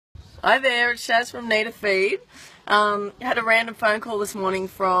Hi there, it's Shaz from Need a Feed. Had a random phone call this morning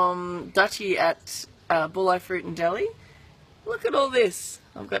from Dutchie at Bullo Fruit and Deli. Look at all this.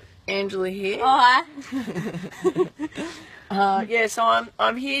 I've got Angela here. Oh, Yeah, so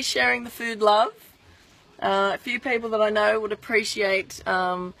I'm here sharing the food love. A few people that I know would appreciate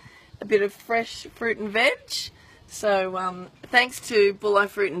a bit of fresh fruit and veg. So thanks to Bullo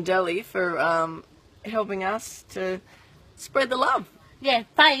Fruit and Deli for helping us to spread the love. yeah,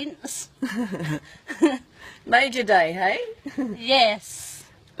 thanks. Major day, hey? Yes.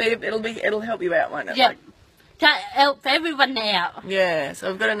 But it'll help you out, won't it? Yeah. That helps everyone out. Yeah, so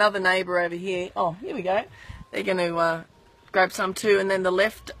I've got another neighbour over here. Oh, here we go. They're going to grab some too, and then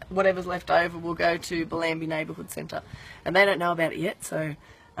whatever's left over will go to Bellambi Neighbourhood Centre. And they don't know about it yet, so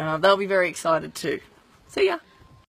they'll be very excited too. See ya.